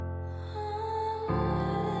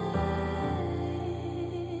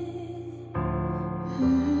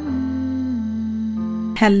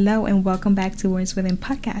Hello and welcome back to Words Within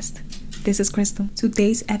Podcast. This is Crystal.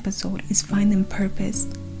 Today's episode is finding purpose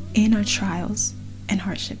in our trials and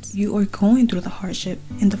hardships. You are going through the hardship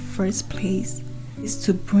in the first place is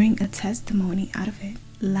to bring a testimony out of it.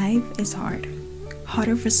 Life is hard,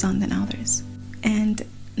 harder for some than others, and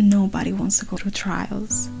nobody wants to go through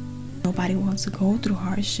trials. Nobody wants to go through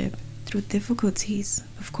hardship, through difficulties,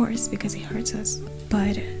 of course, because it hurts us.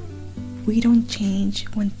 But we don't change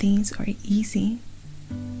when things are easy.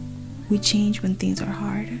 We change when things are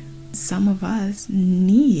hard. Some of us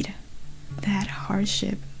need that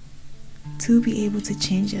hardship to be able to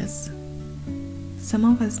change us. Some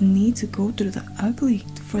of us need to go through the ugly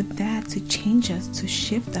for that to change us, to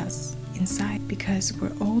shift us inside, because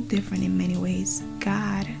we're all different in many ways.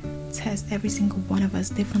 God tests every single one of us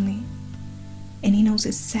differently, and He knows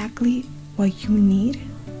exactly what you need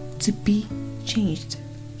to be changed.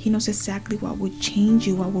 He knows exactly what will change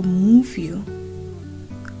you, what will move you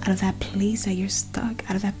out of that place that you're stuck,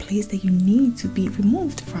 out of that place that you need to be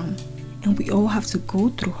removed from. And we all have to go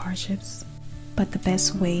through hardships, but the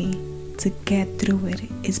best way to get through it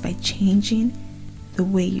is by changing the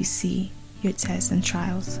way you see your tests and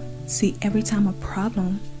trials. See, every time a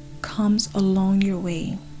problem comes along your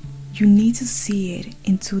way, you need to see it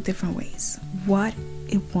in two different ways. What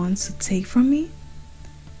it wants to take from me,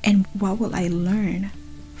 and what will I learn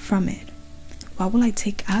from it? What will I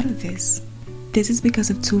take out of this? This is because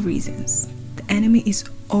of two reasons. The enemy is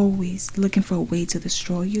always looking for a way to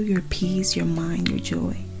destroy you, your peace, your mind, your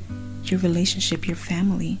joy, your relationship, your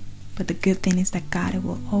family. But the good thing is that God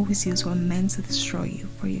will always use what meant to destroy you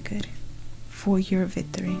for your good, for your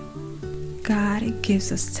victory. God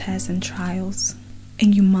gives us tests and trials,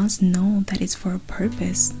 and you must know that it's for a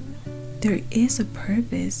purpose. There is a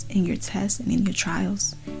purpose in your tests and in your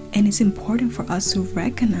trials. And it's important for us to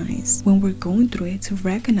recognize when we're going through it, to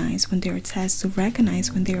recognize when there are tests, to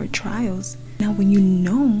recognize when there are trials. Now, when you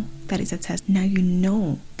know that it's a test, now you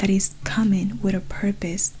know that it's coming with a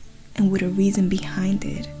purpose and with a reason behind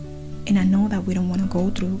it. And I know that we don't want to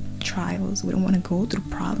go through trials, we don't want to go through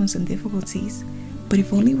problems and difficulties. But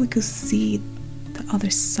if only we could see the other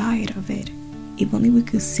side of it, if only we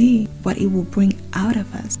could see what it will bring out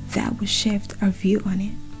of us, that would shift our view on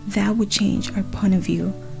it. That would change our point of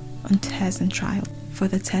view on tests and trials. For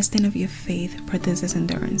the testing of your faith produces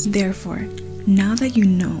endurance. Therefore, now that you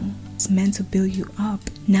know it's meant to build you up,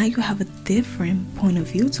 now you have a different point of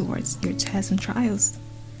view towards your tests and trials.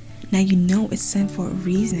 Now you know it's sent for a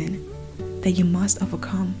reason that you must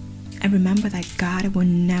overcome. And remember that God will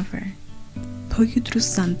never put you through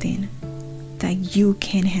something that you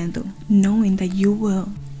can't handle, knowing that you will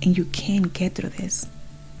and you can get through this.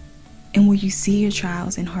 And when you see your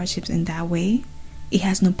trials and hardships in that way, it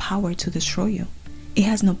has no power to destroy you. It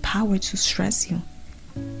has no power to stress you.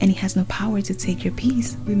 And it has no power to take your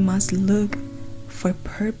peace. We must look for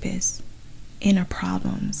purpose in our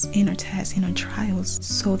problems, in our tests, in our trials,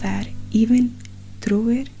 so that even through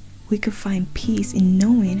it, we could find peace in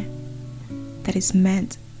knowing that it's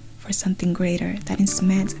meant for something greater, that it's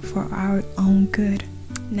meant for our own good.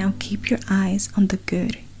 Now keep your eyes on the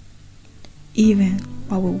good, even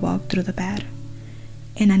while we walk through the bad.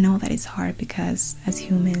 And I know that it's hard because as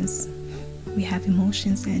humans, we have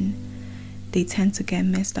emotions and they tend to get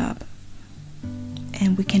messed up.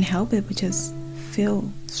 And we can't help it but just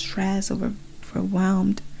feel stressed,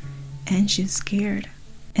 overwhelmed, anxious, scared.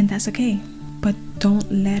 And that's okay. But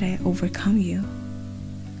don't let it overcome you.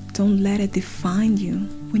 Don't let it define you.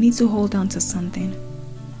 We need to hold on to something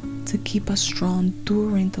to keep us strong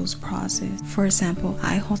during those processes. For example,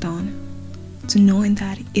 I hold on to knowing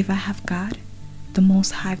that if I have God, the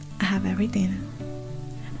Most High, I have everything.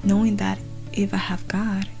 Knowing that if I have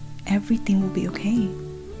God, everything will be okay.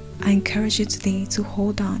 I encourage you today to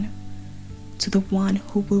hold on to the one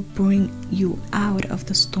who will bring you out of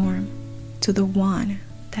the storm, to the one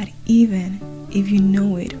that even if you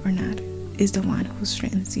know it or not, is the one who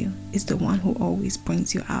strengthens you, is the one who always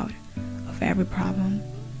brings you out of every problem.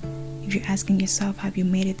 If you're asking yourself, have you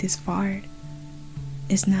made it this far?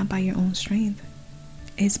 It's not by your own strength.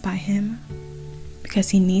 It's by Him. Because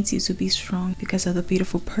He needs you to be strong because of the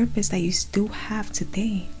beautiful purpose that you still have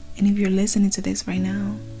today. And if you're listening to this right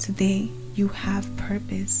now, today you have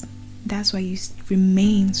purpose. That's why you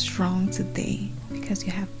remain strong today, because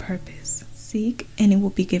you have purpose. Seek and it will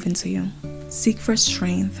be given to you. Seek for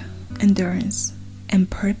strength, endurance, and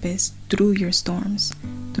purpose through your storms,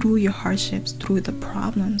 through your hardships, through the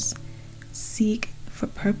problems. Seek for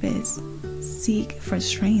purpose. Seek for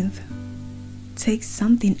strength. Take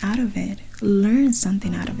something out of it. Learn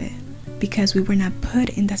something out of it. Because we were not put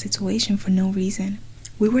in that situation for no reason.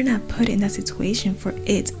 We were not put in that situation for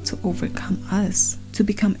it to overcome us, to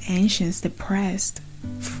become anxious, depressed,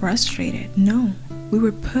 frustrated. No, we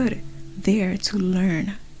were put there to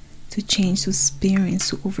learn, to change, to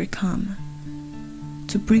experience, to overcome,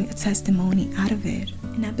 to bring a testimony out of it.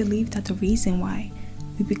 And I believe that the reason why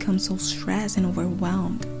we become so stressed and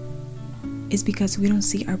overwhelmed is because we don't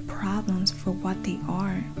see our problems for what they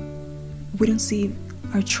are. We don't see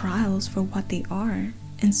our trials for what they are.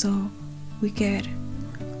 And so we get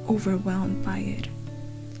overwhelmed by it.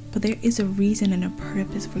 But there is a reason and a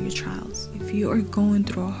purpose for your trials. If you are going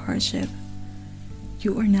through a hardship,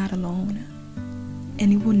 you are not alone,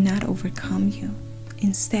 and it will not overcome you.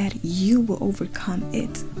 Instead, you will overcome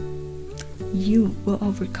it. You will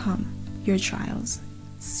overcome your trials.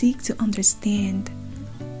 Seek to understand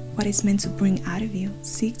what it's meant to bring out of you.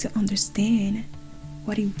 Seek to understand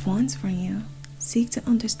what He wants from you. Seek to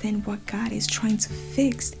understand what God is trying to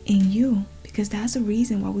fix in you, because that's the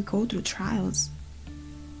reason why we go through trials,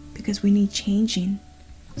 because we need changing.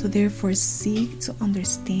 So therefore, seek to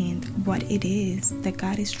understand what it is that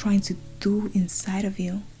God is trying to do inside of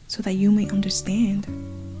you, so that you may understand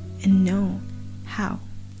and know how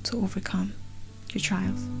to overcome your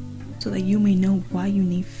trials, so that you may know why you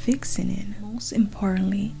need fixing it. Most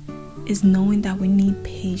importantly is knowing that we need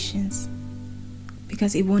patience,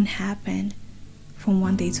 because it won't happen from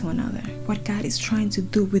one day to another. What God is trying to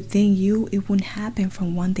do within you, it won't happen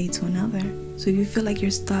from one day to another. So if you feel like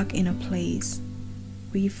you're stuck in a place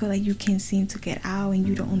where you feel like you can't seem to get out and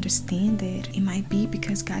you don't understand it, it might be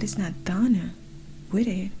because God is not done with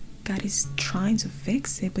it. God is trying to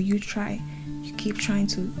fix it, but you keep trying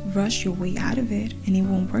to rush your way out of it, and it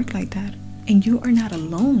won't work like that. And you are not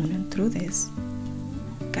alone through this.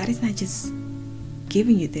 God is not just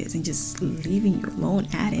giving you this and just leaving you alone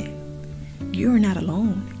at it. You are not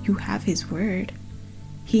alone. You have His word.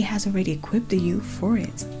 He has already equipped you for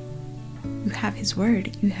it. You have His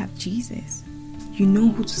word. You have Jesus. You know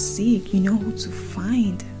who to seek. You know who to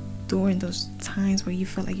find during those times where you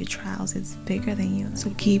feel like your trials is bigger than you.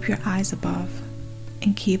 So keep your eyes above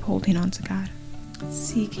and keep holding on to God.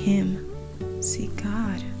 Seek Him. Seek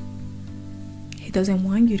God. He doesn't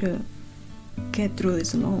want you to get through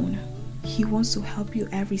this alone. He wants to help you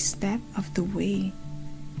every step of the way.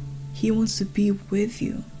 He wants to be with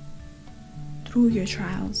you through your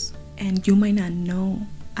trials. And you might not know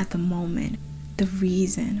at the moment the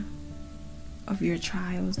reason of your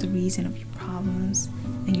trials, the reason of your problems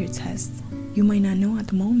and your tests. You might not know at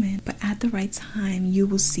the moment, but at the right time, you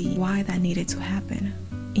will see why that needed to happen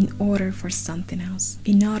in order for something else,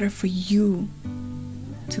 in order for you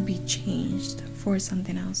to be changed for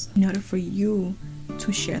something else, in order for you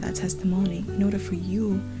to share that testimony, in order for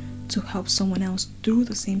you to help someone else through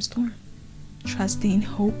the same storm. Trusting,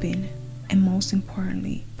 hoping, and most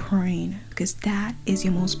importantly, praying, because that is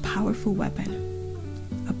your most powerful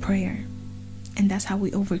weapon, a prayer. And that's how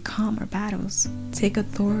we overcome our battles. Take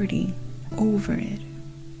authority over it,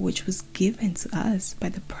 which was given to us by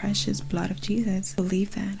the precious blood of Jesus.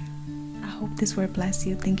 Believe that. I hope this word blessed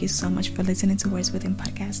you. Thank you so much for listening to Words Within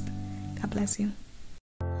Podcast. God bless you.